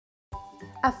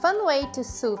A fun way to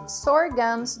soothe sore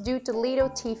gums due to little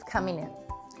teeth coming in.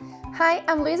 Hi,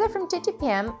 I'm Lisa from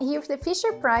TTPM, here with the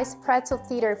Fisher-Price Pretzel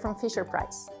Teether from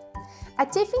Fisher-Price. A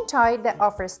teething toy that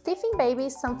offers teething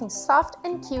babies something soft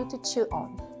and cute to chew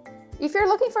on. If you're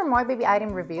looking for more baby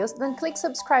item reviews, then click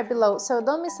subscribe below so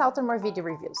don't miss out on more video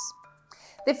reviews.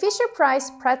 The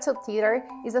Fisher-Price Pretzel Teether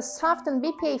is a soft and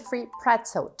BPA-free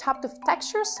pretzel topped with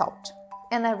textured salt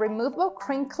and a removable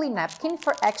crinkly napkin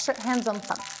for extra hands-on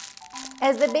fun.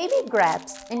 As the baby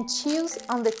grabs and chews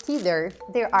on the teether,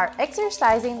 they are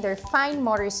exercising their fine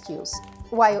motor skills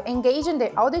while engaging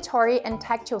their auditory and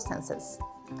tactile senses.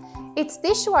 It's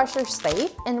dishwasher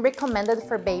safe and recommended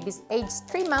for babies aged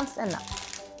 3 months and up.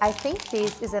 I think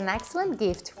this is an excellent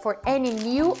gift for any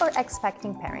new or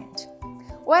expecting parent.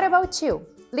 What about you?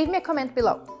 Leave me a comment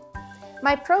below.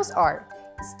 My pros are: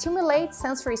 stimulate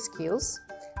sensory skills,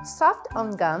 soft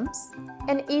on gums,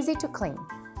 and easy to clean.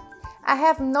 I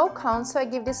have no cons, so I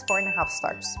give this 4.5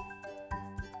 stars.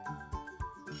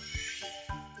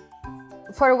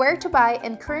 For where to buy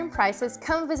and current prices,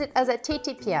 come visit us at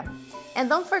TTPM. And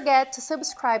don't forget to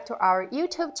subscribe to our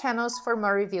YouTube channels for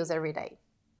more reviews every day.